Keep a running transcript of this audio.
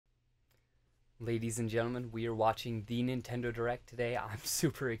Ladies and gentlemen, we are watching the Nintendo Direct today. I'm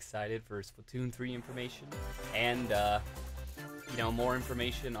super excited for Splatoon 3 information and, more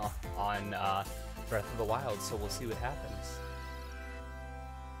information on Breath of the Wild, so we'll see what happens.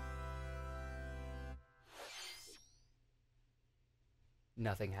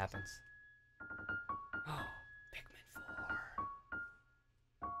 Nothing happens. Oh, Pikmin 4.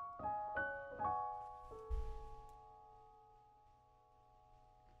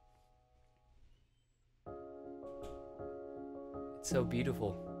 It's so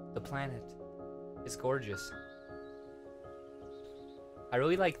beautiful. The planet is gorgeous. I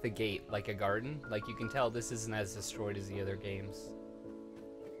really like the gate, like a garden. Like, you can tell this isn't as destroyed as the other games.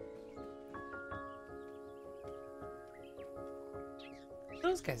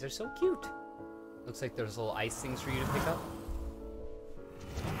 Those guys are so cute. Looks like there's little ice things for you to pick up.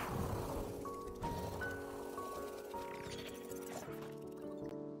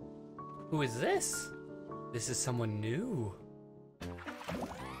 Who is this? This is someone new.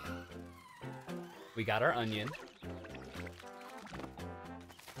 We got our onion.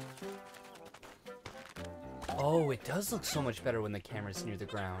 Oh, it does look so much better when the camera's near the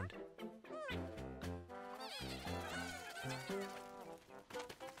ground.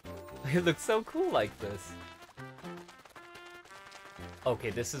 It looks so cool like this.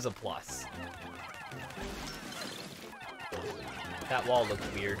 Okay, this is a plus. That wall looked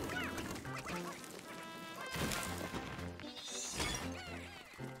weird.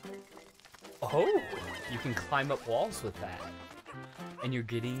 Oh, you can climb up walls with that. And you're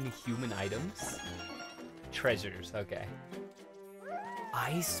getting human items? Treasures, okay.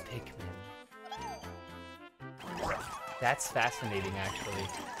 Ice Pikmin. That's fascinating, actually.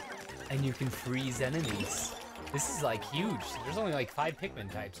 And you can freeze enemies. This is like huge. There's only like 5 Pikmin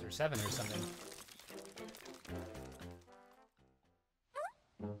types, or 7 or something.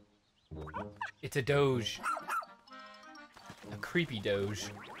 It's a Doge. A creepy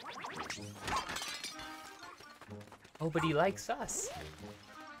Doge. Oh, but he likes us.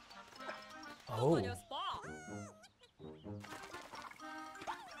 Oh.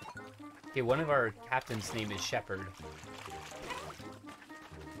 Okay, one of our captain's name is Shepherd.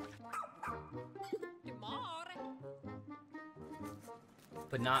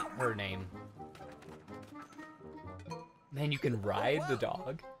 But not her name. Man, you can ride the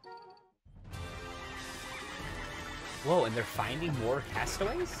dog? Whoa, and they're finding more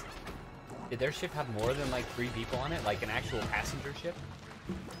castaways? Did their ship have more than like 3 people on it? Like an actual passenger ship?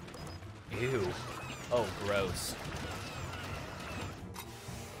 Ew. Oh, gross.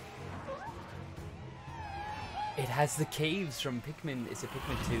 It has the caves from Pikmin. Is it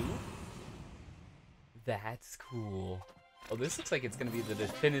Pikmin 2? That's cool. Oh, this looks like it's gonna be the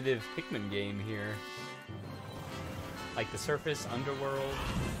definitive Pikmin game here. Like the surface, underworld.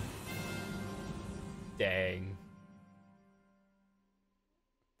 Dang.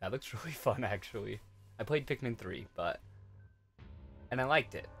 That looks really fun, actually. I played Pikmin 3, and I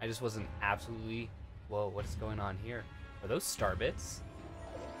liked it. I just wasn't absolutely... Whoa, what's going on here? Are those star bits?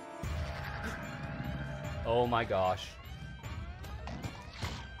 Oh my gosh.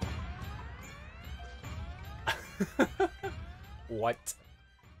 What?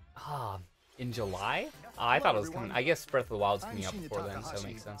 In July? I thought it was coming. I guess Breath of the Wild's coming up before then, so it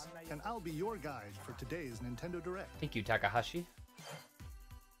makes sense. And I'll be your guide for today's Nintendo Direct. Thank you, Takahashi.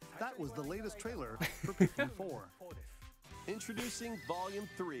 That was the latest trailer for Pikmin 4. Introducing Volume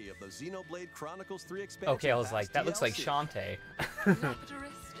 3 of the Xenoblade Chronicles 3 expansion. Okay, I was like, that DLC. looks like Shantae.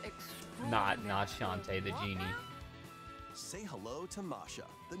 not Shantae, the genie. Say hello to Masha,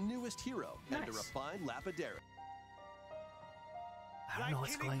 the newest hero, and a refined lapidary. I don't know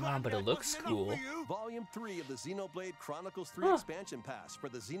what's going on, but it looks cool. Volume 3 of the Xenoblade Chronicles 3 expansion pass for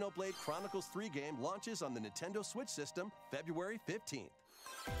the Xenoblade Chronicles 3 game launches on the Nintendo Switch system February 15th.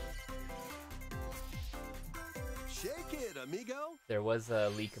 Shake it, amigo! There was a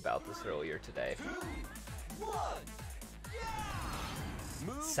leak about this earlier today. 2, 1,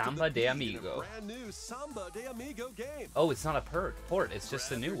 yeah! Samba de Amigo. Brand new Samba de Amigo game. Oh, it's not a port, it's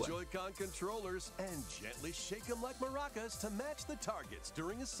just a new one. Joy-Con controllers and gently shake them like maracas to match the targets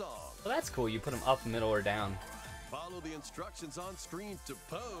during a song. Well, that's cool. You put them up, middle, or down. Follow the instructions on screen to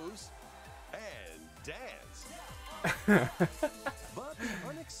pose and dance. But the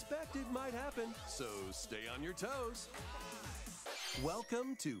unexpected might happen, so stay on your toes.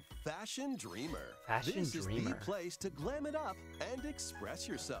 Welcome to Fashion Dreamer. This is the place to glam it up and express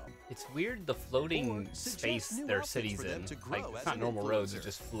yourself. It's weird the floating space their city's in. Like, it's not normal roads, it's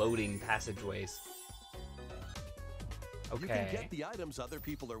just floating passageways. Okay. You can get the items other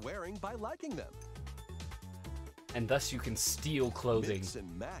people are wearing by liking them. and thus you can steal clothing. Mix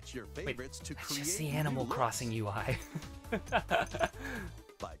and match your Wait, favorites to that's create just the new Animal looks. Crossing UI.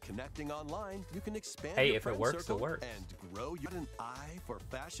 By connecting online, you can expand Hey, your if it friend works, it circle works. and grow your an eye for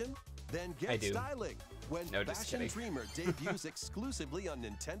fashion. Then I get do. styling when No, just Fashion kidding. Dreamer debuts exclusively on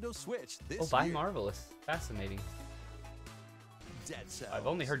Nintendo Switch this Oh, by year. Marvelous. Fascinating. Dead Cells. I've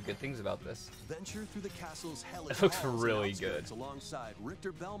only heard good things about this. Venture through the castle's hellish It looks halls and really outskirts good. alongside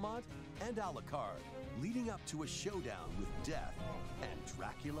Richter Belmont and Alucard, leading up to a showdown with Death and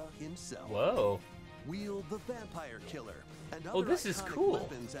Dracula himself. Whoa. Wield the Vampire Killer and Oh, other this is iconic cool.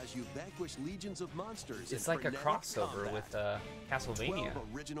 weapons as you vanquish legions of monsters. It's in like a frenetic crossover combat. with Castlevania. 12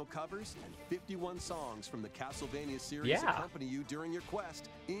 original covers and 51 songs from the Castlevania series Yeah. accompany you during your quest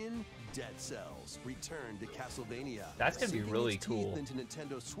in Dead Cells. Return to Castlevania. That's gonna be Sinking really its teeth cool. into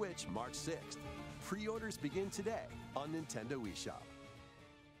Nintendo Switch March 6th. Pre-orders begin today on Nintendo eShop.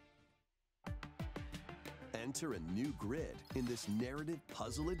 Enter a new grid in this narrative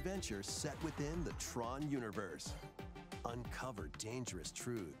puzzle adventure set within the Tron universe. Uncover dangerous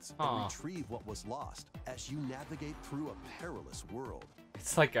truths and Aw. retrieve what was lost as you navigate through a perilous world.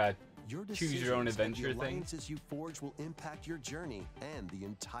 It's like a Your choose your own decisions and adventure the thing. alliances you forge will impact your journey and the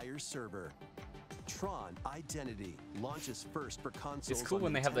entire server. Tron Identity launches first for consoles. It's cool on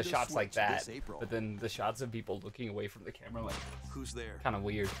when they have the Nintendo shots like Switch that, this April. but then the shots of people looking away from the camera, like, Who's there? kind of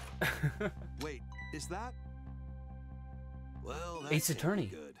weird. Wait, is that? Well, that Ace can't be Attorney.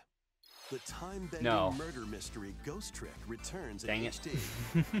 Good. The time-bending No. murder mystery Ghost Trick returns Dang in it.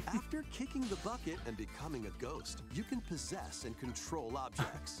 HD. After kicking the bucket and becoming a ghost, you can possess and control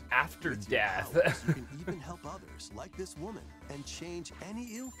objects. After With your death. powers, you can even help others, like this woman, and change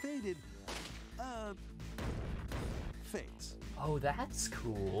any ill-fated, fates. Oh, that's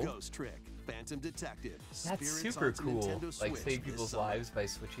cool. Ghost Trick, Phantom Detective. That's Spirits super onto cool. Nintendo Like, Switch save this people's summer. lives by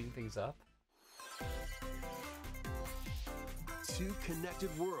switching things up. Two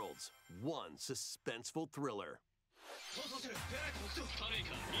connected worlds, one suspenseful thriller.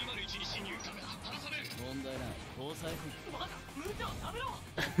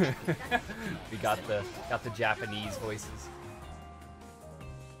 We got the Japanese voices.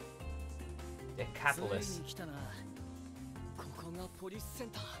 The Catalyst.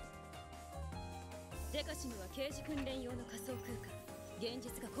 デカシムは刑事訓練用の仮想空間現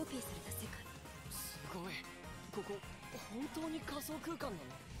実がコピーされた世界すごいここ本当に仮想空間なの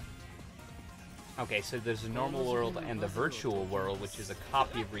Okay, so there's a normal world and the virtual world, which is a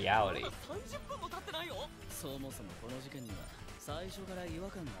copy of reality. 30分も経ってないよそもそもこの事件には最初から違和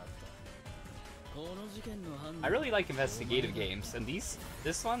感があったこの事件の犯人 I really like investigative games, and this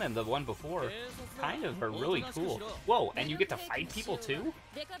one and the one before kind of are really cool. Whoa, and you get to fight people too?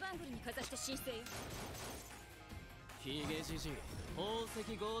 デカバングルにかざして申請非芸知事宝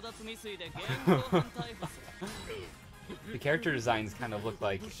石強奪未遂で現行犯逮捕する The character designs kind of look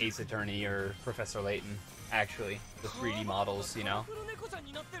like Ace Attorney or Professor Layton, actually. The 3D models, you know? カラフル猫ちゃん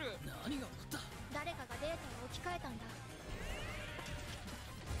になってる何が起こった誰かがデータを置き換えたんだ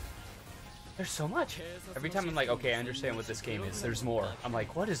There's so much. Every time I'm like, okay, I understand what this game is, there's more. I'm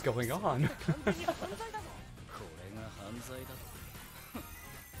like, what is going on? 完全に犯罪だぞこれが犯罪だと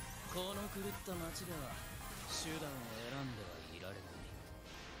この狂った街では手段を選んではいられな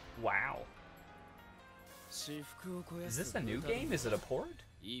い Wow. 私服を肥や Is す this a new game? Is it a port?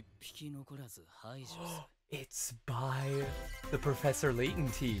 一匹残らず排除する It's by the Professor Layton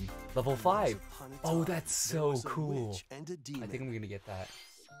team. Level 5. Oh, that's so cool. I think I'm gonna get that.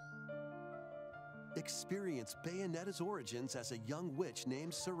 Experience Bayonetta's origins as a young witch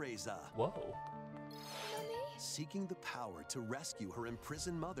named Cereza, Whoa. seeking the power to rescue her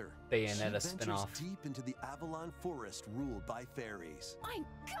imprisoned mother. Bayonetta she ventures spin-off. deep into the Avalon Forest ruled by fairies. I'm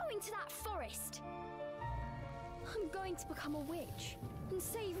going to that forest I'm going to become a witch and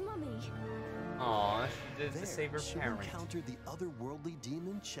save Mummy Aw, she did There, to save her she'll parent. encounter the otherworldly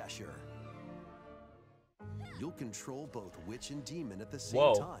demon Cheshire. You'll control both witch and demon at the same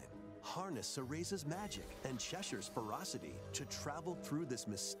Whoa. time. Harness Cereza's magic and Cheshire's ferocity to travel through this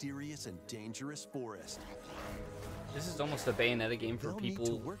mysterious and dangerous forest. This is almost a Bayonetta game for They'll need to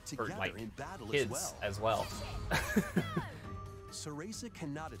people, work or together like in battle kids as well. Cereza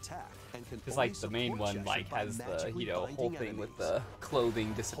cannot attack and can Because only like the main support one Cheshire like by has the magically whole binding thing with enemies. the clothing Hold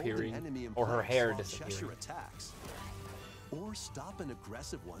an disappearing enemy in or her place hair while Cheshire disappearing. attacks. Or stop an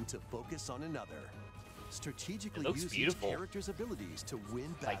aggressive one to focus on another. Strategically looks use beautiful. each character's abilities to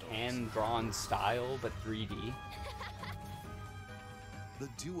win battles. Like hand-drawn style, but 3D. The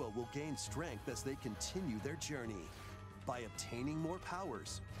duo will gain strength as they continue their journey. By obtaining more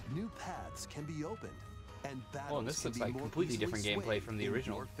powers, new paths can be opened, and battles Oh, and this can looks be like more completely easily different gameplay swayed from the in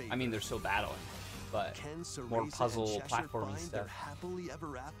original. your I mean, they're favor. still battling. but Can Cereza more and puzzle Cheshire platforming find stuff. their happily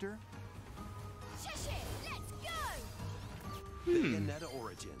ever after? Cheshire, let's go! Bayonetta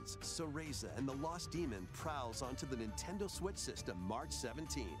Origins, Cereza and the Lost Demon prowls onto the Nintendo Switch system March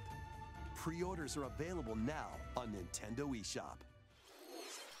 17th. Pre-orders are available now on Nintendo eShop.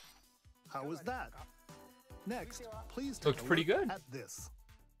 How was that? Next, please take Looked a pretty look good. at this.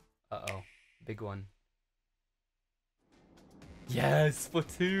 Uh-oh. Big one. Yes,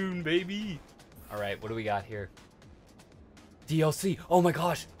 Splatoon, baby! Alright, what do we got here? DLC! Oh my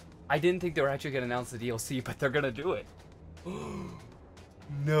gosh! I didn't think they were actually gonna announce the DLC, but they're gonna do it.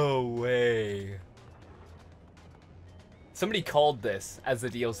 No way. Somebody called this as the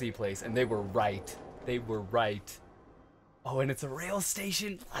DLC place, and they were right. They were right. Oh, and it's a rail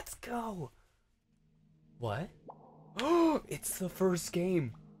station. Let's go. What? It's the first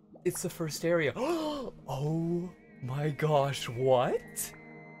game. It's the first area. Oh my gosh, what?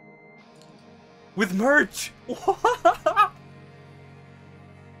 With merch! What?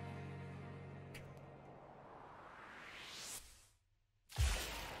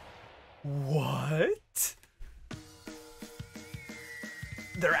 What?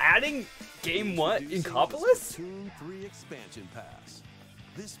 They're adding game what? Inkopolis? Splatoon 3 Expansion Pass.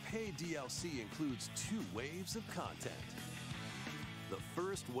 This paid DLC includes 2 waves of content. The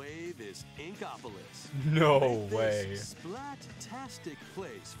first wave is Inkopolis. No Make way. This splat-tastic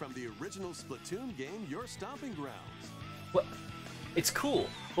place from the original Splatoon game your stomping grounds. What? It's cool,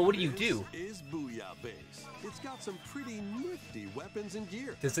 but what do you do? This is Booyah Base. It's got some pretty nifty weapons and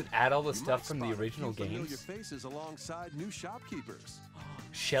gear. Does it add all the You stuff might from the spot a original few familiar games? faces alongside new shopkeepers.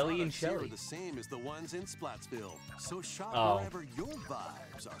 Shelly and Products here are Shelly. the same as the ones in Splatsville, so shop Oh. wherever your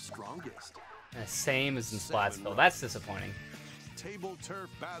vibes are strongest. Same as in Seven Splatsville. rounds. That's disappointing. Table turf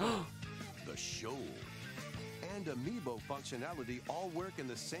battle, the show, and amiibo functionality all work in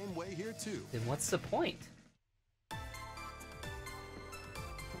the same way here too. Then what's the point?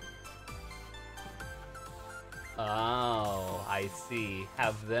 Oh, I see.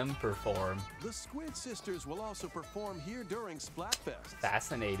 Have them perform. The Squid Sisters will also perform here during Splatfest.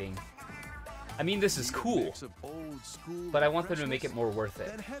 Fascinating. I mean, this is Need a cool, mix of old school but I and want them to make it freshness? more worth it.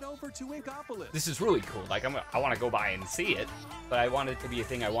 Then head over to Inkopolis. This is really cool. Like, I want to go by and see it, but I want it to be a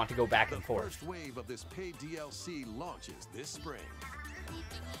thing I want to go back The and forth. first wave of this paid DLC launches this spring.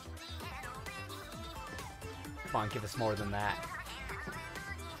 Come on, give us more than that.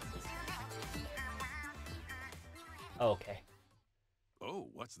 Okay. Oh,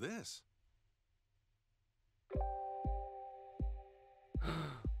 what's this?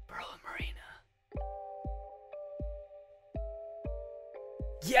 Pearl Marina.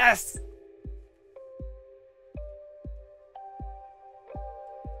 Yes!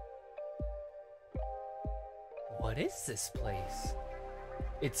 What is this place?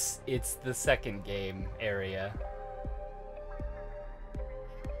 It's the second game area.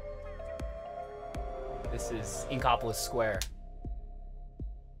 This is Inkopolis Square.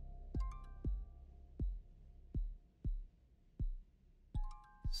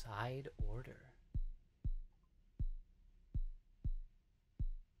 Side order.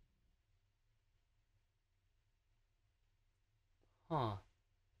 Huh.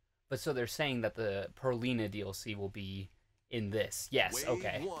 But so they're saying that the Perlina DLC will be in this. Yes, Wave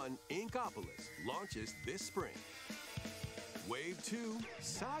okay. 1 Inkopolis launches this spring. Wave 2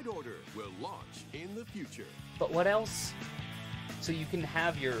 Side Order will launch in the future. But what else? So you can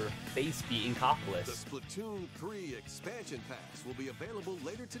have your base be The Inkopolis. Splatoon 3 Expansion Pass will be available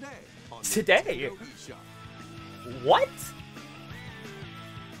later today on Today? Nintendo eShop. What?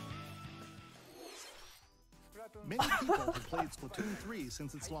 Many people have played Splatoon 3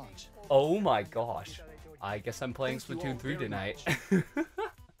 since its launch. Oh my gosh. I guess I'm playing Thank you all Splatoon 3 very tonight.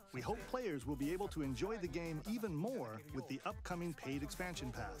 We hope players will be able to enjoy the game even more with the upcoming paid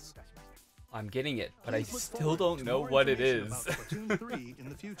expansion pass. I'm getting it, but I Please look still forward don't to know more what it information is. about Splatoon 3 in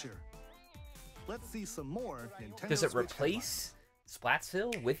the future. Let's see some more Nintendo Does it Switch replace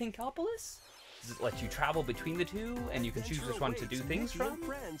Splatsville with Inkopolis? Does it let you travel between the two and you can choose which one to do Awaits things Mickey and from?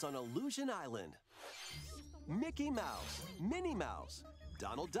 friends on Illusion Island. Mickey Mouse, Minnie Mouse,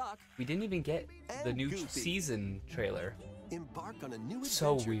 Donald Duck. We didn't even get the And new Goofy. season trailer. Embark on a new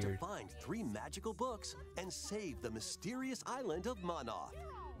So adventure weird. to find 3 magical books and save the mysterious island of Monoth.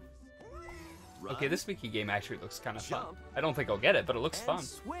 Run, Okay, this Mickey game actually looks kind of fun. Jump. I don't think I'll get it, but it looks and fun.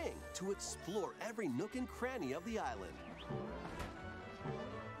 swing to explore every nook and cranny of the island.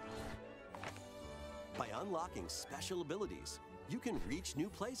 By unlocking special abilities, you can reach new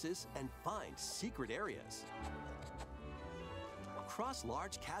places and find secret areas. Cross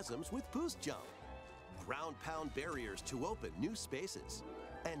large chasms with boost jump. Ground pound barriers to open new spaces.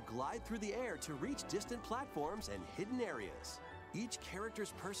 and glide through the air to reach distant platforms and hidden areas. Each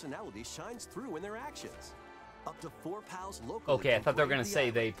character's personality shines through in their actions. Up to 4 pals locally. Okay, I thought they were going to say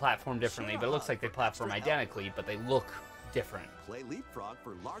they platform differently, but it looks like they platform identically, but they look different. Play leapfrog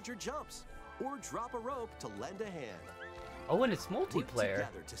for larger jumps, or drop a rope to lend a hand. Oh, and it's multiplayer. Work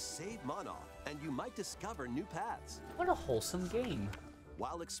together to save Monoth, and you might discover new paths. What a wholesome game.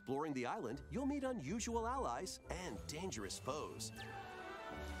 While exploring the island, you'll meet unusual allies and dangerous foes.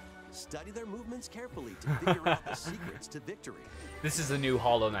 Study their movements carefully to figure out the secrets to victory. This is the new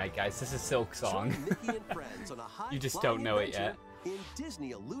Hollow Knight, guys. This is Silk Song. Join Mickey and friends on a high You just don't know it yet. In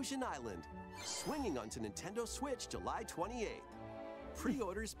Disney Illusion Island, swinging onto Nintendo Switch July 28th.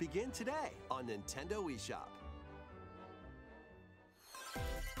 Pre-orders begin today on Nintendo eShop.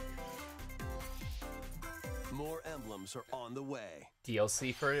 More emblems are on the way.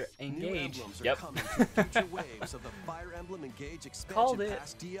 DLC for Engage. New emblems are Yep. coming to future waves of the Fire Emblem Engage Called expansion it.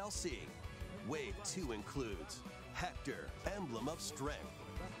 pass DLC. Wave 2 includes Hector, Emblem of Strength.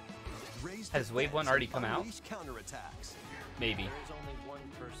 Has Wave 1 already come out? Counterattacks. Maybe. There's only one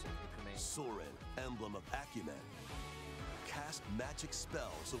person who commands. Soren, Emblem of Acumen. Cast magic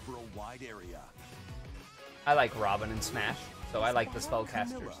spells over a wide area. I like Robin and Smash, so I like the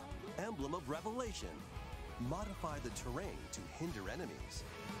spellcasters. Camilla, Emblem of Revelation. Modify the terrain to hinder enemies.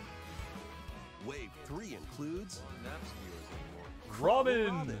 Wave 3 includes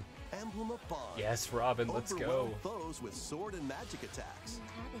Robin! Emblem of Bond. Yes, Robin, let's go. Overwhelm foes with sword and magic attacks.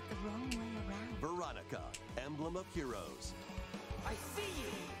 You have it the wrong way around. Veronica, Emblem of Heroes. I see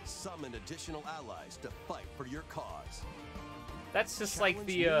you! Summon additional allies to fight for your cause. That's just like Challenge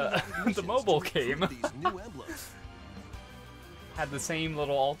the new the nations mobile to improve game. These new emblems. Had the same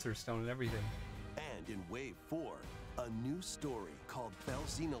little altar stone and everything. And in Wave 4, a new story called Bell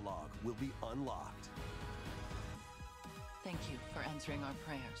Xenologue will be unlocked. Thank you for answering our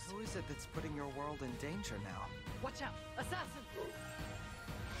prayers. Who is it that's putting your world in danger now? Watch out! Assassin!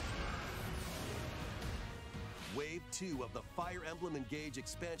 Wave 2 of the Fire Emblem Engage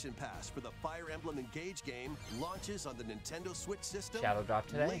expansion pass for the Fire Emblem Engage game launches on the Nintendo Switch system Shadow drop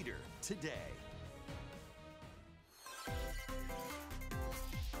today? later today.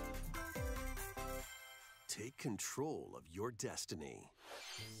 Take control of your destiny.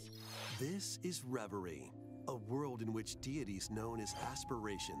 This is Reverie, a world in which deities known as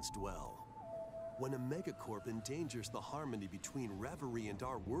aspirations dwell. When a megacorp endangers the harmony between Reverie and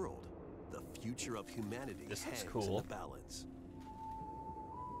our world, the future of humanity This looks hangs cool. in the balance.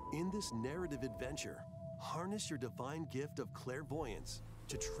 In this narrative adventure, harness your divine gift of clairvoyance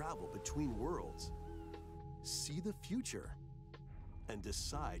to travel between worlds, see the future, and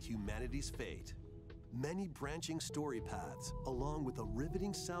decide humanity's fate. Many branching story paths, along with a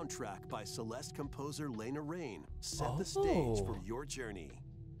riveting soundtrack by Celeste composer Lena Raine, set the stage for your journey.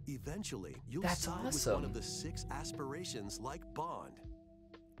 Eventually, you'll That's side with awesome. one of the 6 aspirations like Bond,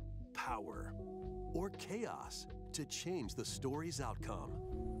 power, or chaos to change the story's outcome.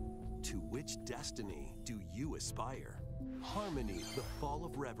 To which destiny do you aspire? Harmony: The Fall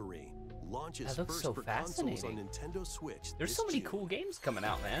of Reverie launches That looks first so for consoles on fascinating. Nintendo Switch. There's this so many June. cool games coming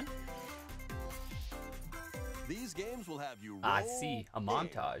out, man. These games will have you roll I see. A in.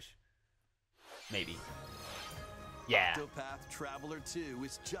 montage. Maybe. Yeah. Octopath Traveler 2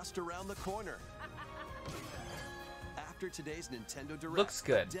 is just around the corner. After today's Nintendo Direct, Looks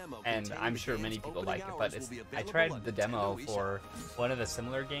good, a demo and containing I'm the sure game's many people opening like it, but hours it's, will be I available tried on the demo Nintendo for eShop. one of the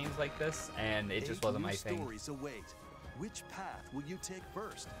similar games like this, and it just 8 wasn't new my thing. Stories await. Which path will you take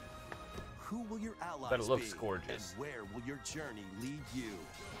first? Who will your allies But it looks be? gorgeous. And where will your journey lead you?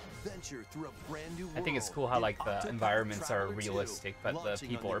 Venture through a brand new world. I think it's cool how, in like, the Octopath environments are Traveler 2, realistic, but the launching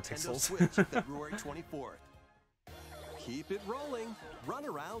people on are Nintendo pixels. Switch February 24th. Keep it rolling. Run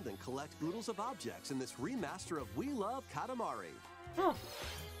around and collect oodles of objects in this remaster of We Love Katamari. Oh.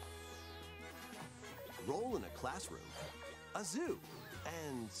 Roll in a classroom, a zoo,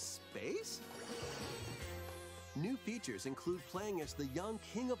 and space? New features include playing as the young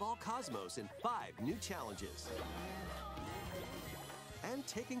king of all cosmos in 5 new challenges. And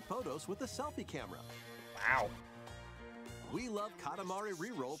taking photos with a selfie camera. Wow. We Love Katamari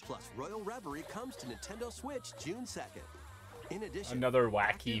Reroll plus Royal Reverie comes to Nintendo Switch June 2nd. In addition, Another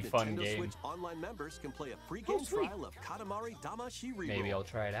wacky, active fun Nintendo game. Switch online members can play a free Oh, game sweet. trial of Katamari Damashi Reroll. Maybe I'll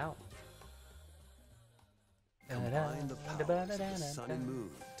try it out. Combine the powers of the sun and moon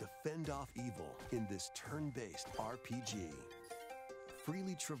to fend off evil in this turn-based RPG.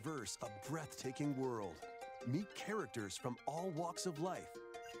 Freely traverse a breathtaking world, meet characters from all walks of life,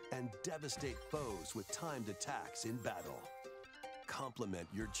 and devastate foes with timed attacks in battle. Complement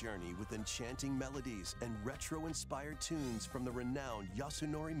your journey with enchanting melodies and retro-inspired tunes from the renowned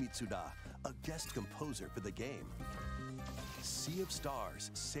Yasunori Mitsuda, a guest composer for the game. Sea of Stars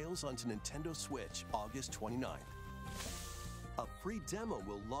sails onto Nintendo Switch August 29th. A free demo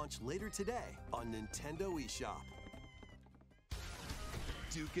will launch later today on Nintendo eShop.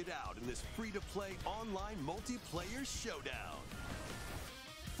 Duke it out in this free-to-play online multiplayer showdown.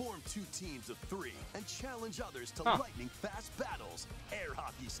 Form 2 teams of 3 and challenge others to lightning-fast battles, air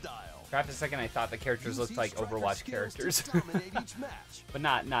hockey style. For half a second, I thought the characters looked like Overwatch characters, but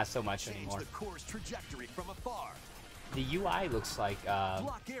not so much anymore. The course trajectory from afar. The UI looks like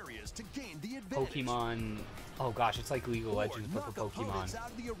Block areas to gain the advantage. Pokemon. Oh gosh, it's like League of Legends, but for Pokemon. Out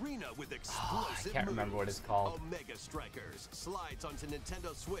of the arena with Oh, I can't remember what it's called. Omega Strikers slides onto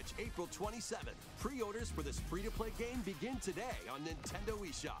Nintendo Switch April 27th. Pre-orders for this free-to-play game begin today on Nintendo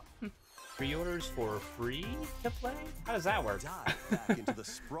eShop. Pre-orders for free to play? How does that work? Dive back into the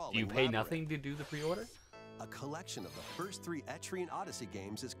sprawling Do you pay labyrinth. nothing to do the pre-order? A collection of the first 3 Etrian Odyssey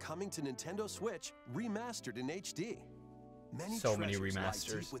games is coming to Nintendo Switch, remastered in HD. So many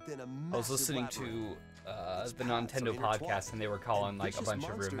remasters. I was listening to the Nintendo podcast, and they were calling like a bunch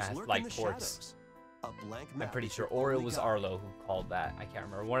of ports. I'm pretty sure, or it was Arlo who called that. I can't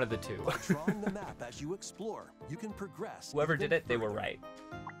remember. One of the two. Drawing the map as you explore, you can progress. Whoever did it, they were right.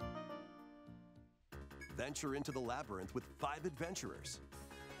 Venture into the labyrinth with 5 adventurers.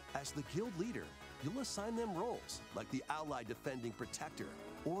 As the guild leader, you'll assign them roles like the ally defending protector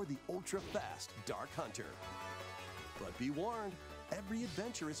or the ultra-fast dark hunter. But be warned, every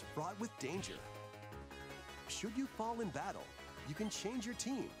adventure is fraught with danger. Should you fall in battle, you can change your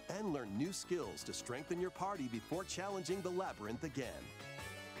team and learn new skills to strengthen your party before challenging the labyrinth again.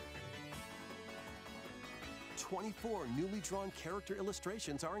 24 newly drawn character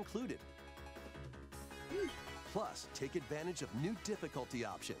illustrations are included. Plus, take advantage of new difficulty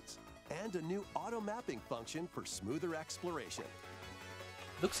options and a new auto-mapping function for smoother exploration.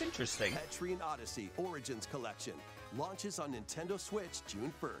 Looks interesting. Etrian Odyssey Origins Collection launches on Nintendo Switch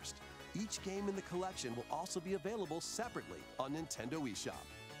June 1st. Each game in the collection will also be available separately on Nintendo eShop.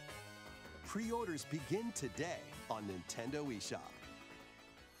 Pre-orders begin today on Nintendo eShop.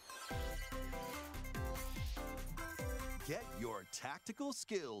 Get your tactical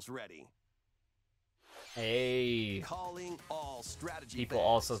skills ready. Hey. Calling all strategy People fans.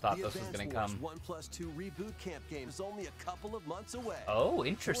 also thought The this was going to Advance come. Wars 1+2 Reboot Camp game is only a couple of months away. Oh,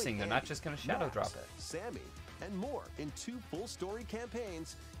 interesting. Join They're not Andy, just going to shadow Max, drop it. Sammy, and more in 2 full story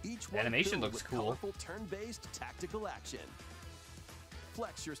campaigns, each one Animation filled looks with cool. colorful turn-based tactical action.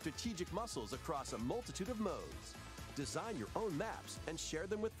 Flex your strategic muscles across a multitude of modes. Design your own maps and share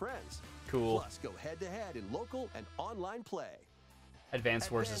them with friends. Cool. Plus, go head-to-head in local and online play.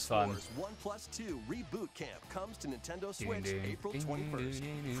 Advance Wars is fun. Wars 1+2 Reboot Camp comes to Nintendo Switch April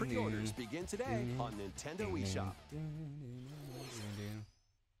 21st. Pre-orders begin today on Nintendo eShop.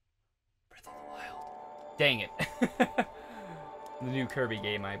 Breath of the Wild. Dang it. The new Kirby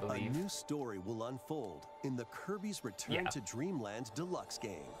game, I A believe. new story will unfold in the Kirby's Return to Dreamland Deluxe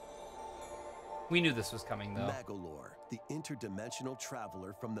game. We knew this was coming, though. Magolor, the interdimensional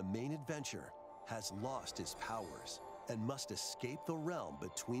traveler from the main adventure, has lost his powers and must escape the realm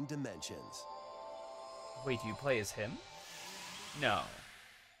between dimensions. Wait, do you play as him? No.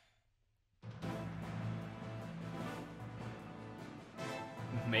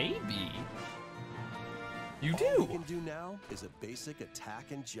 Maybe. You All do. you can do now is a basic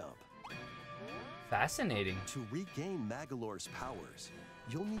attack and jump. Fascinating. To regain Magolor's powers,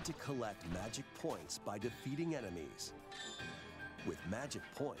 you'll need to collect magic points by defeating enemies. With magic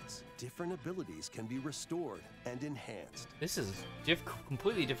points, different abilities can be restored and enhanced. This is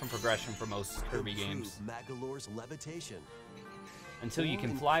completely different progression from most Kirby games. Improve Magolor's levitation. Until you or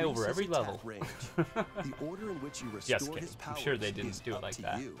can fly over increase every his attack level. range. The order in which you Just restore kidding. his I'm powers sure they didn't is do it up like to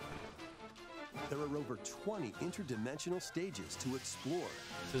that. you. There are over 20 interdimensional stages to explore.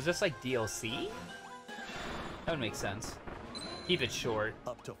 So is this like DLC? That would make sense. Keep it short.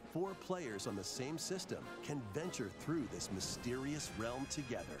 Up to 4 players on the same system can venture through this mysterious realm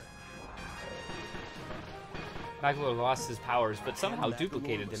together. Magolor lost his powers, but somehow Can Magolor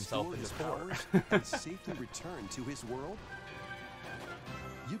duplicated himself restore into his 4. powers and safely return to his world?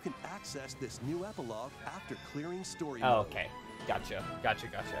 You can access this new epilogue after clearing story Oh, mode. okay. Gotcha.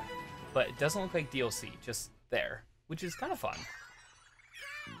 But it doesn't look like DLC, just there, which is kind of fun.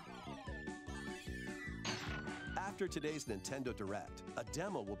 After today's Nintendo Direct, a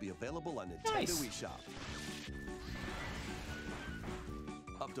demo will be available on Nintendo Nice. eShop.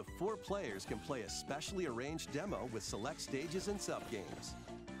 Up to 4 players can play a specially arranged demo with select stages and sub-games.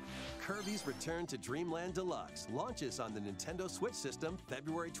 Kirby's Return to Dreamland Deluxe launches on the Nintendo Switch system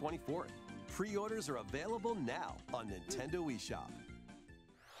February 24th. Pre-orders are available now on Nintendo eShop.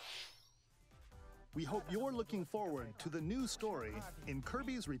 We hope you're looking forward to the new story in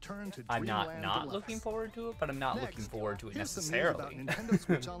Kirby's Return to I'm Dreamland not Deluxe. looking forward to it, but I'm not Next, looking forward to it here's some news about necessarily. Nintendo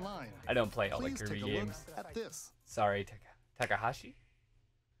Switch Online. I don't play all the Please Kirby take a games. look at this. Sorry, Takahashi.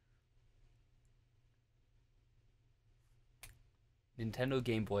 Nintendo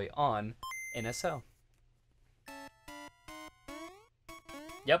Game Boy on NSO.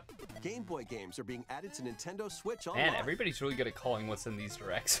 Yep. Game Boy games are being added to Nintendo Switch Online. Man, everybody's really good at calling what's in these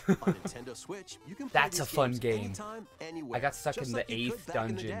directs. On Nintendo Switch, you can play That's these a fun games game. anytime, anywhere, I got stuck just in like the you could 8th back in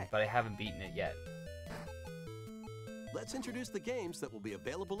the dungeon, day. but I haven't beaten it yet. Let's introduce the games that will be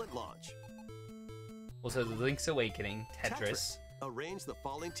available at launch. Also, the Link's Awakening, Tetris, Arrange the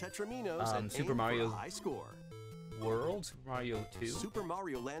falling Tetraminos and Super aim Mario for a high score. World, Super Mario 2, Super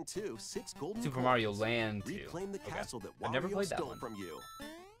Mario Land 2, 6 golden Super coins. Mario Land 2. Reclaim the Okay. castle that I've never Wario played that stole one. from you.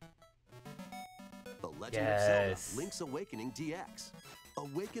 The Legend of Yes. Zelda: Link's Awakening DX.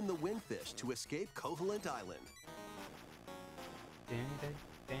 Awaken the Windfish to escape Koholint Island.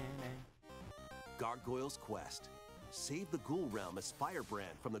 Gargoyle's Quest. Save the Ghoul Realm as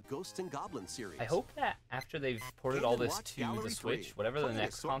Firebrand from the Ghosts and Goblins series. I hope that after they've ported Game all and this Watch to Gallery the Switch, 3. whatever the Play an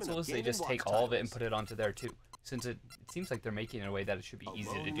next assortment console of is, they Game just and take Watch all of it and titles. put it onto there too. Since it seems like they're making it in a way that it should be easy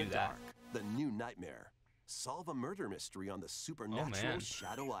Alone to in do the that. Dark, the New Nightmare. Solve a murder mystery on the supernatural man.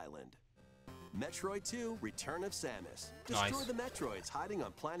 Shadow Island. Metroid 2: Return of Samus. Destroy Nice. the Metroids hiding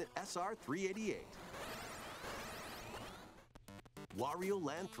on planet SR-388. Wario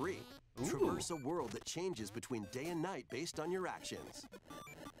Land 3. Ooh. Traverse a world that changes between day and night based on your actions.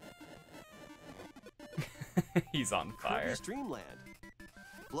 He's on fire. Kirby's Dream Land.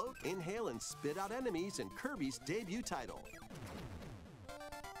 Float, inhale, and spit out enemies in Kirby's debut title.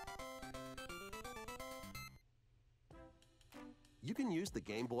 You can use the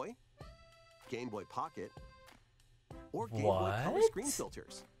Game Boy, Game Boy Pocket, or Game Boy Color What? screen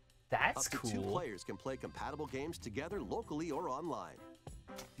filters. That's Up to 2 cool. players can play compatible games together locally or online.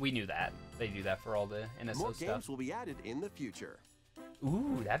 We knew that. They do that for all the NSO More stuff. games will be added in the future.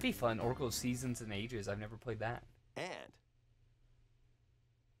 Ooh, that'd be fun. Oracle Seasons and Ages. I've never played that. And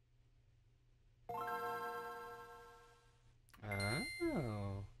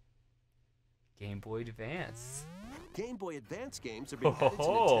Oh. Game Boy Advance. Game Boy Advance games are being added to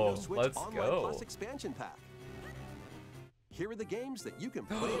Oh, Nintendo Switch let's Online go. Plus expansion pack. Here are the games that you can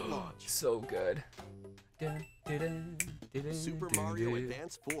play at launch. So good. Super Mario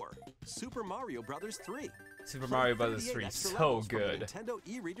Advance 4, Super Mario Brothers 3. Super Play Mario Bros. 38 3, extra so levels from a good. Nintendo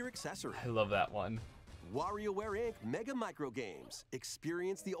e-reader accessory. I love that one. WarioWare Inc. Mega Micro Games.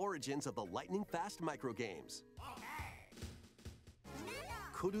 Experience the origins of the lightning fast micro games.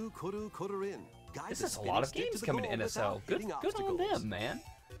 Kuru Kuru Kururin. Guide This the is a lot of spinning stick games the coming to goal NSO. without Good, hitting good on obstacles. them, man.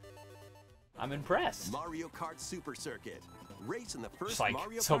 I'm impressed. Mario Kart Super Circuit. Race in the first There's like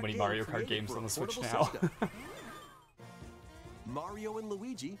Mario so Kart many game Mario Kart created games for on a the Switch portable now. system. Mario and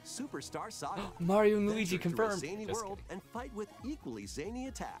Luigi Superstar Saga. Mario and Luigi Venture through a confirmed. zany Just world kidding. and fight with equally zany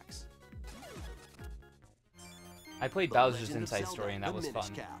attacks. I played The Bowser's Legend of Inside Zelda, Story and that the was Minish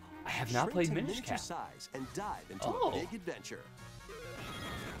fun. Cap. I have not Shrink played to Minish miniature Cap. size and dive into Oh. a big adventure.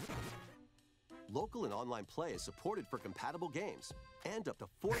 Local and online play is supported for compatible games, and up to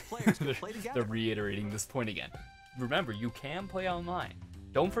 4 players can play They're together. reiterating this point again. Remember, you can play online.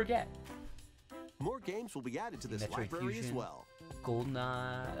 Don't forget. More games will be added to this Metroid library as Fusion. well.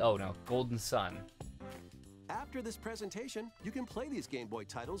 Golden Sun. After this presentation, you can play these Game Boy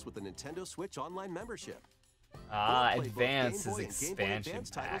titles with the Nintendo Switch Online membership. Ah, Or play both Advance Game is Boy and Game Boy expansion Advance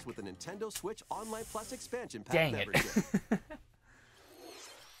pack. titles with the Nintendo Switch Online Plus expansion pack Dang it. membership.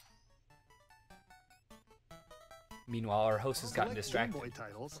 Meanwhile, our host has gotten Select Game distracted. Boy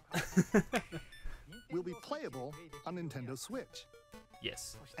titles will be playable on Nintendo Switch.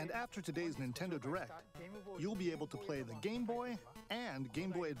 Yes. And after today's Nintendo Direct, you'll be able to play the Game Boy and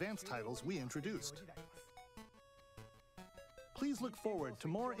Game Boy Advance titles we introduced. Please look forward to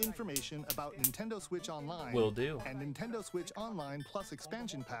more information about Nintendo Switch Online Will do. and Nintendo Switch Online Plus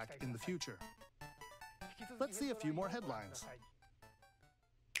expansion pack in the future. Let's see a few more headlines.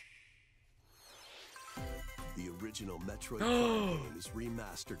 The original Metroid Prime game is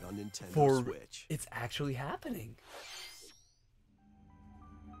remastered on Nintendo For Switch. it's actually happening.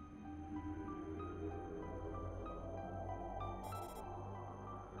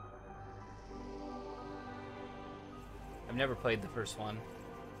 I've never played the first one,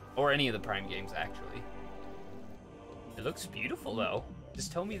 or any of the Prime games actually. It looks beautiful though.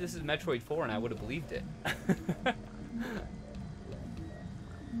 Just tell me this is Metroid 4 and I would have believed it.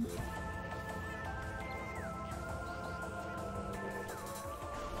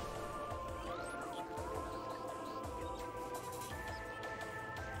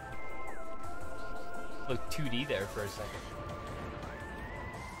 Looked 2D there for a second.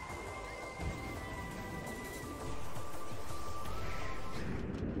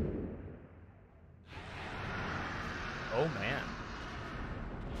 Oh man.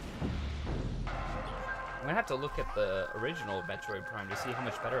 I'm gonna have to look at the original Metroid Prime to see how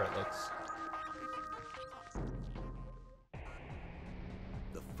much better it looks.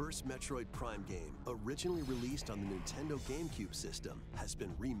 The first Metroid Prime game, originally released on the Nintendo GameCube system, has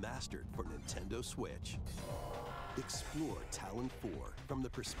been remastered for Nintendo Switch. Explore Talon 4 from the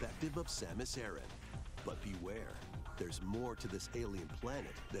perspective of Samus Aran. But beware, there's more to this alien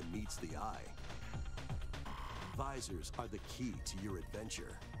planet than meets the eye. Visors are the key to your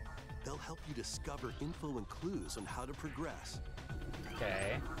adventure. They'll help you discover info and clues on how to progress.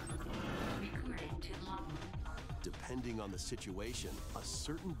 Okay. Depending on the situation, a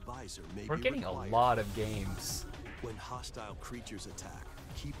certain visor may We're be getting a required. lot of games. When hostile creatures attack,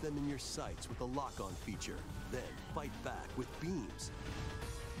 keep them in your sights with the lock-on feature. Then fight back with beams,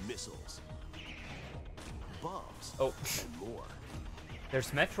 missiles, bombs, and more.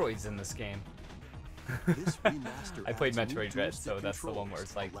 There's Metroids in this game. This remaster I played adds new Metroid Dread, dual-stick so that's the one where controls,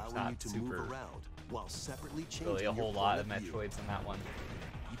 it's like allowing not you to super move around while separately changing really a your whole lot of point view. Metroids in that one.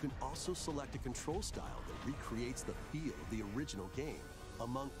 You can also select a control style that recreates the feel of the original game,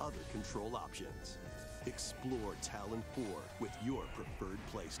 among other control options. Explore Talon 4 with your preferred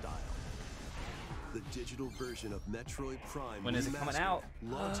playstyle. The digital version of Metroid Prime When is it coming Remastered out?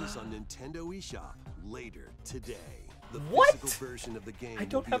 launches on Nintendo eShop later today. The What? physical version of the game I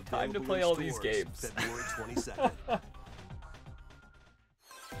don't will be have time to available play in all these stores games. February 22nd.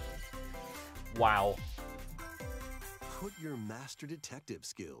 Wow. Put your master detective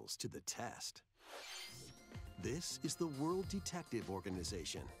skills to the test. This is the World Detective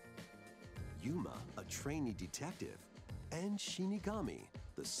Organization. Yuma, a trainee detective, and Shinigami,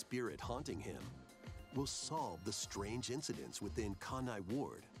 the spirit haunting him, will solve the strange incidents within Kanai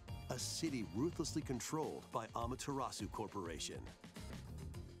Ward, a city ruthlessly controlled by Amaterasu Corporation.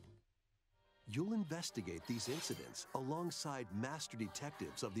 You'll investigate these incidents alongside master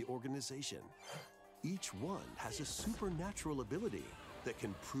detectives of the organization. Each one has a supernatural ability that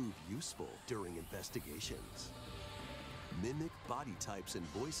can prove useful during investigations. Mimic body types and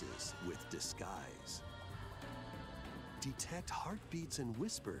voices with disguise. Detect heartbeats and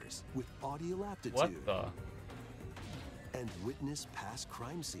whispers with audio aptitude. What the? And witness past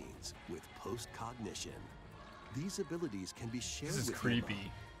crime scenes with post-cognition. These abilities can be shared This is with creepy, Yuma,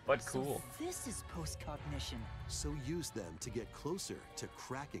 but cool. So this is post-cognition. so use them to get closer to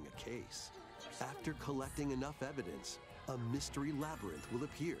cracking a case. After collecting enough evidence, a mystery labyrinth will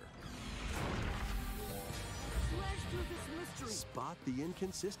appear. Slash through this mystery. Spot the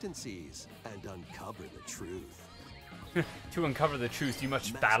inconsistencies and uncover the truth. To uncover the truth, you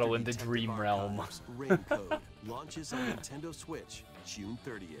must Master battle in the Detective dream realm. Archives Rain Code launches on Nintendo Switch June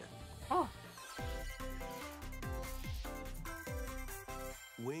 30th. Oh.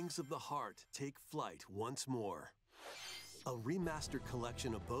 Wings of the Heart take flight once more. A remastered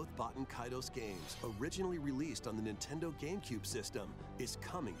collection of both Baten Kaitos games, originally released on the Nintendo GameCube system, is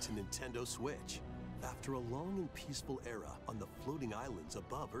coming to Nintendo Switch. After a long and peaceful era on the floating islands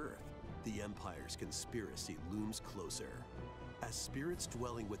above Earth, the Empire's conspiracy looms closer. As spirits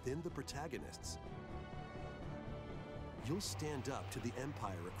dwelling within the protagonists, you'll stand up to the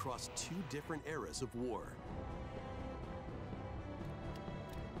Empire across two different eras of war.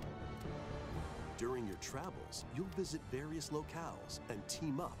 During your travels, you'll visit various locales and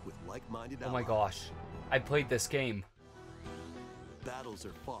team up with like-minded Oh my allies. gosh. I played this game. Battles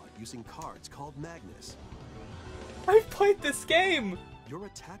are fought using cards called Magnus. I played this game! Your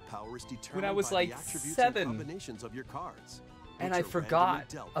attack power is determined I was by like the attributes 7. and combinations of your cards, And which I are forgot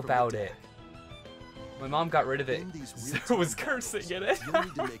randomly dealt from the about deck. it. My mom got rid of it, In these so I real-time was cursing in it. You'll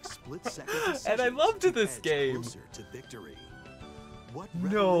need to make split-second decisions And I loved to this edge game. closer to victory. What No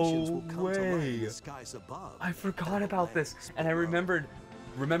revelations will come to light in way. the skies above? I forgot and about this, lands and I below?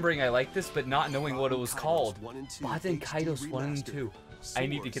 remembering I liked this, but not knowing what it was Baten called. Kaitos 1 and 2 Baten HD Kaitos 1 and 2. Remastered I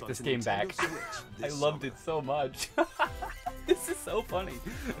need to soars get this onto game Nintendo back. Switch I this loved summer. it so much. This is so funny.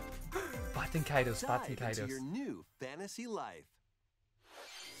 Baten Kaitos, Dive Baten into Kaitos. your new fantasy life.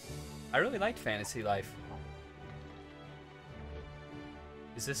 I really liked Fantasy Life.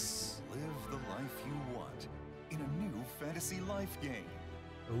 Is this... Live the life you want in a new fantasy life game.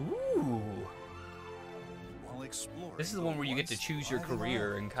 Ooh. While exploring This is the one where you get to once choose your wide career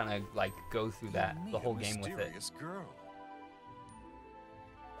island, and kind of like go through you that, meet the a whole game with it. mysterious girl.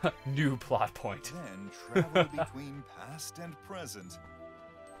 New plot point. Then travel between past and present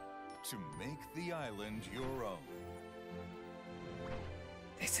to make the island your own.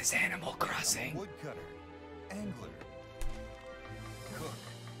 This is Animal Crossing. Woodcutter, angler, cook,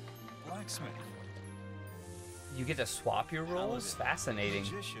 blacksmith. You get to swap your roles? Fascinating.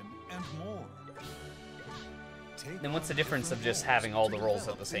 Magician, and more. Then what's the difference of just having all the roles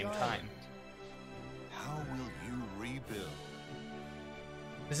at the same time? How will you rebuild?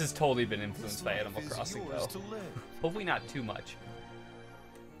 This has totally been influenced by Animal Crossing, though. Hopefully not too much.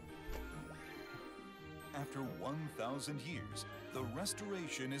 After 1,000 years, the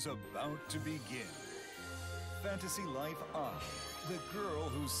restoration is about to begin. Fantasy Life Ah, the girl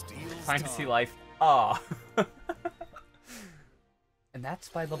who steals Fantasy time. Life Ah. And that's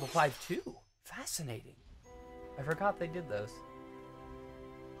by level 5 too. Fascinating. I forgot they did those.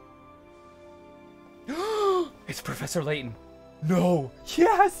 It's Professor Layton. No.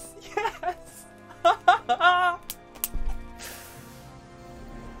 Yes. Yes.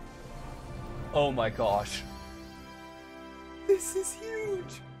 Oh my gosh. This is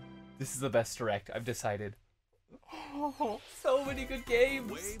huge. This is the best direct, I've decided. Oh, so many good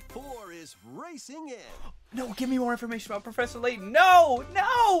games. Wave 4 is racing in. No, give me more information about Professor Layton. No,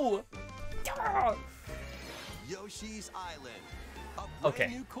 no. Ah! Yoshi's Island. A brand Okay,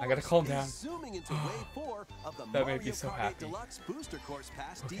 new I gotta course calm is down. Zooming into Wave 4 of the That made Mario me so Kart 8 happy. Deluxe Booster Course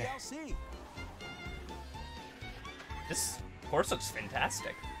Pass Okay. DLC. This course looks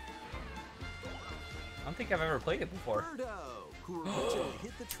fantastic. I don't think I've ever played it before. Birdo, who originally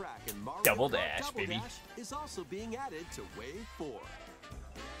hit the track in Mario Double Kart Dash, Double baby. Dash, is also being added to Wave 4.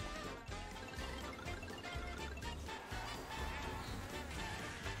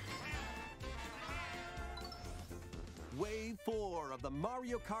 Wave 4 of the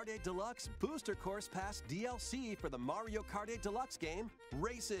Mario Kart 8 Deluxe Booster Course Pass DLC for the Mario Kart 8 Deluxe game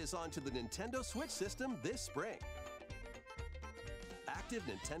races onto the Nintendo Switch system this spring. Active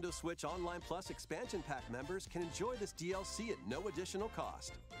Nintendo Switch Online Plus expansion pack members can enjoy this DLC at no additional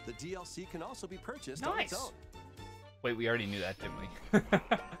cost. The DLC can also be purchased on its Nice. own. Wait, we already knew that, didn't we?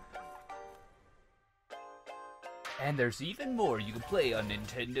 And there's even more you can play on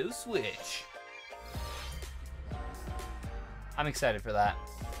Nintendo Switch. I'm excited for that.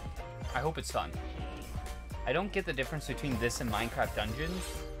 I hope it's fun. I don't get the difference between this and Minecraft Dungeons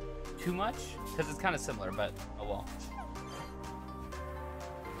too much, because it's kind of similar, but oh well.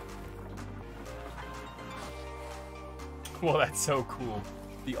 Well, that's so cool.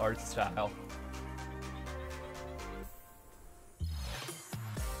 The art style.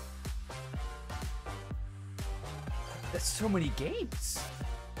 That's so many games.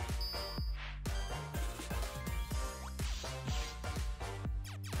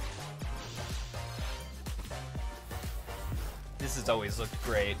 This has always looked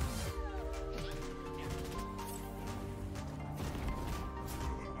great.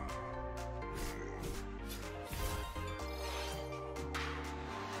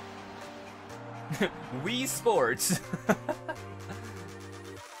 Wii Sports.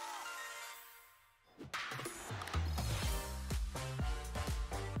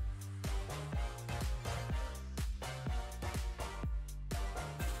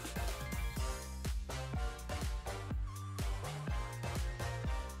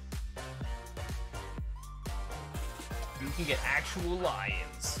 You can get actual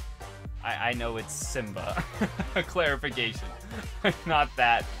lions. I know it's Simba. Clarification. Not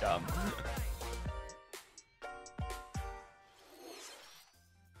that dumb.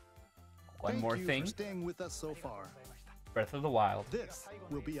 One Thank more you thing. for staying with us so far. Breath of the Wild. This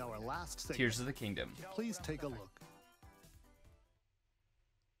will be our last segment. Tears of the Kingdom. Please take a look.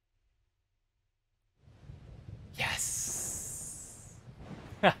 Yes!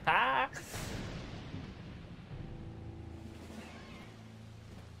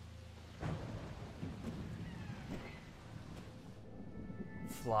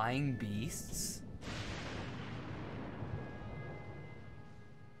 Flying beasts?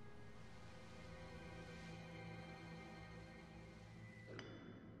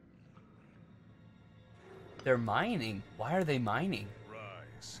 They're mining. Why are they mining?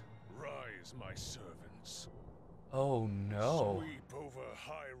 Rise, rise, my servants. Oh no. Sweep over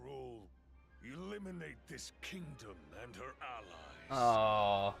Hyrule. Eliminate this kingdom and her allies.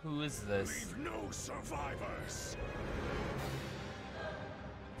 Oh, who is this? Leave no survivors.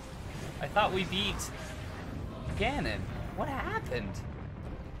 I thought we beat Ganon. What happened?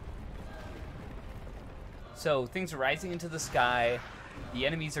 So things are rising into the sky. The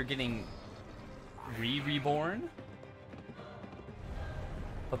enemies are getting reborn?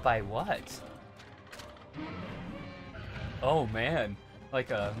 But by what? Oh man.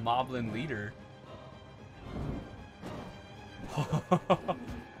 like a moblin leader.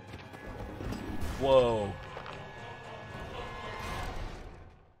 Whoa.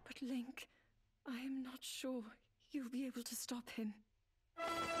 But Link, I am not sure you'll be able to stop him.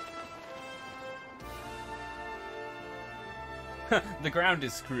 The ground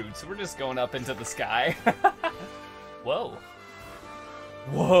is screwed, so we're just going up into the sky. Whoa.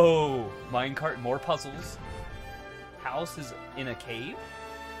 Whoa. Minecart, more puzzles. House is in a cave?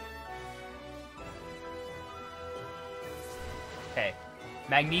 Okay.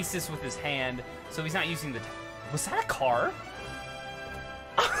 Magnesis with his hand, so he's not using the... Was that a car?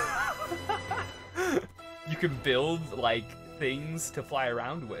 You can build, like, things to fly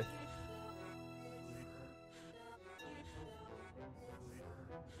around with.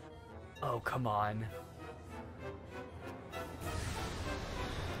 Oh, come on.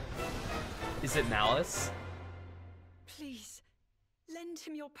 Is it Malice? Please, lend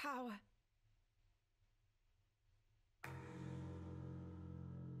him your power.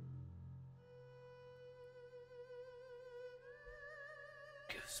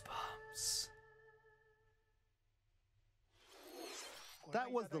 Goosebumps.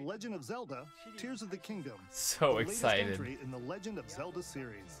 That was The Legend of Zelda: Tears of the Kingdom. So the latest excited. entry in the Legend of Zelda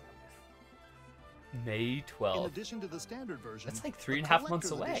series. May 12th. In addition to the standard version, That's like the 3.5 months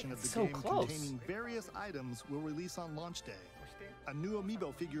collector's away. edition of It's the so game close. containing various items will release on launch day. A new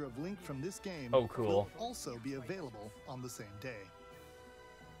amiibo figure of Link from this game Oh, cool. will also be available on the same day.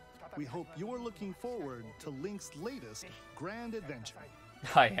 We hope you're looking forward to Link's latest grand adventure.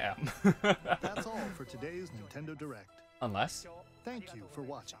 I am. That's all for today's Nintendo Direct. Unless? Thank you for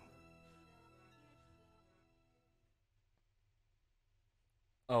watching.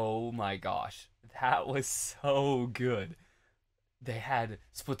 Oh my gosh. That was so good. They had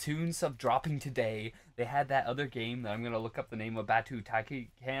Splatoon sub dropping today. They had that other game that I'm going to look up the name of, Batu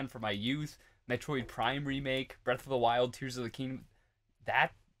Taikan for my youth. Metroid Prime remake. Breath of the Wild, Tears of the Kingdom.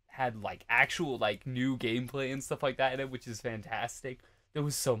 That had like actual like new gameplay and stuff like that in it, which is fantastic. There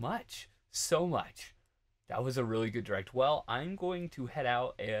was so much. So much. That was a really good direct. Well, I'm going to head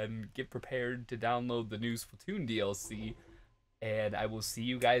out and get prepared to download the new Splatoon DLC. And I will see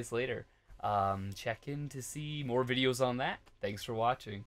you guys later. Check in to see more videos on that. Thanks for watching.